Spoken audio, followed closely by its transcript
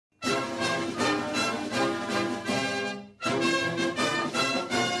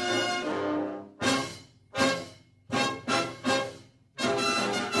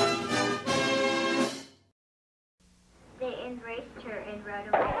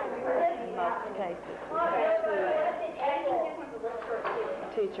most cases.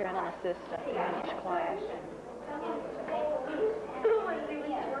 A teacher and an assistant in each class.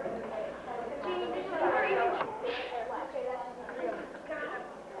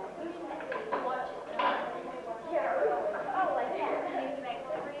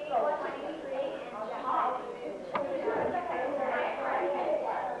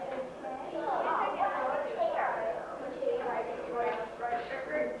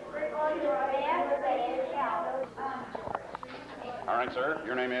 All right, sir.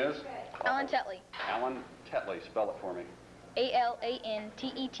 Your name is? Alan Tetley. Alan Tetley. Spell it for me.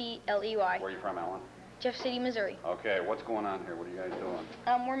 Alantettley. Where are you from, Alan? Jeff City, Missouri. Okay, what's going on here? What are you guys doing?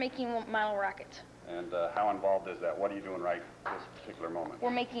 We're making model rockets. And how involved is that? What are you doing right this particular moment?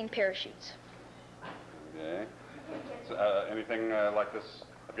 We're making parachutes. Okay. So, anything like this?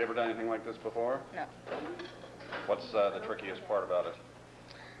 Have you ever done anything like this before? No. What's the trickiest part about it?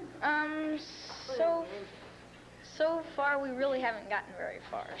 So far we really haven't gotten very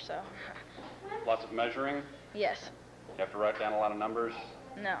far, so. Lots of measuring? Yes. You have to write down a lot of numbers?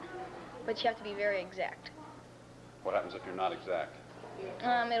 No. But you have to be very exact. What happens if you're not exact?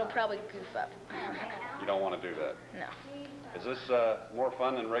 It'll probably goof up. You don't want to do that? No. Is this more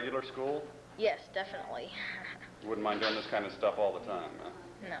fun than regular school? Yes, definitely. You wouldn't mind doing this kind of stuff all the time, huh?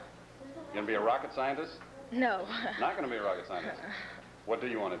 No. You gonna be a rocket scientist? No. Not gonna be a rocket scientist. What do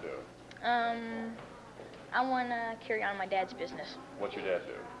you want to do? I want to carry on my dad's business. What's your dad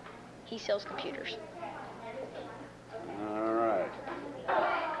do? He sells computers. All right.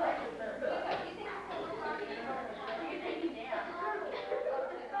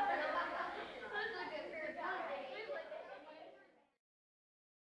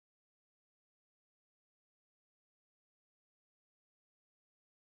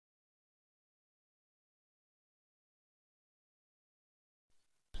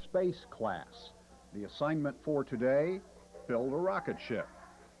 Space class. The assignment for today, build a rocket ship.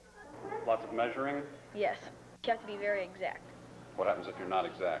 Lots of measuring? Yes. You have to be very exact. What happens if you're not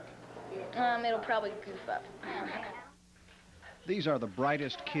exact? It'll probably goof up. These are the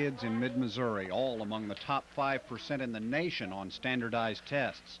brightest kids in mid-Missouri, all among the top 5% in the nation on standardized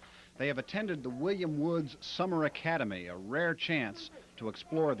tests. They have attended the William Woods Summer Academy, a rare chance to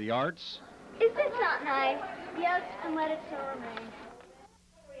explore the arts. Is this not nice? Yes, and let it so remain.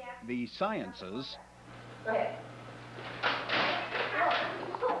 The sciences,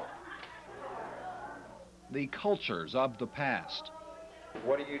 the cultures of the past.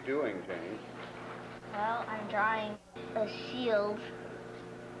 What are you doing, Jane? Well, I'm drawing a shield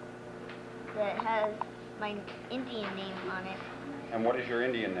that has my Indian name on it. And what is your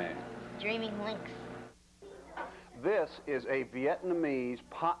Indian name? Dreaming Lynx. This is a Vietnamese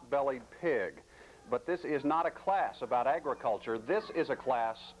pot-bellied pig. But this is not a class about agriculture. This is a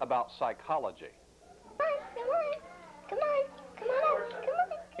class about psychology. Come on.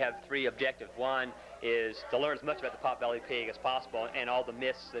 You have three objectives. One is to learn as much about the pot-bellied pig as possible and all the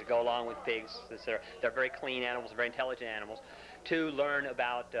myths that go along with pigs. They're very clean animals, very intelligent animals. Two, learn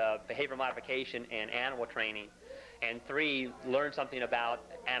about behavior modification and animal training. And three, learn something about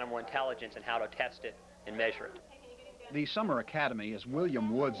animal intelligence and how to test it and measure it. The Summer Academy is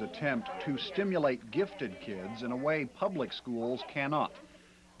William Woods' attempt to stimulate gifted kids in a way public schools cannot.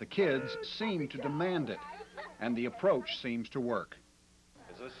 The kids seem to demand it, and the approach seems to work.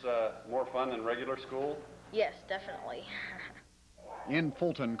 Is this more fun than regular school? Yes, definitely. In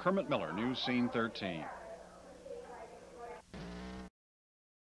Fulton, Kermit Miller, News Scene 13.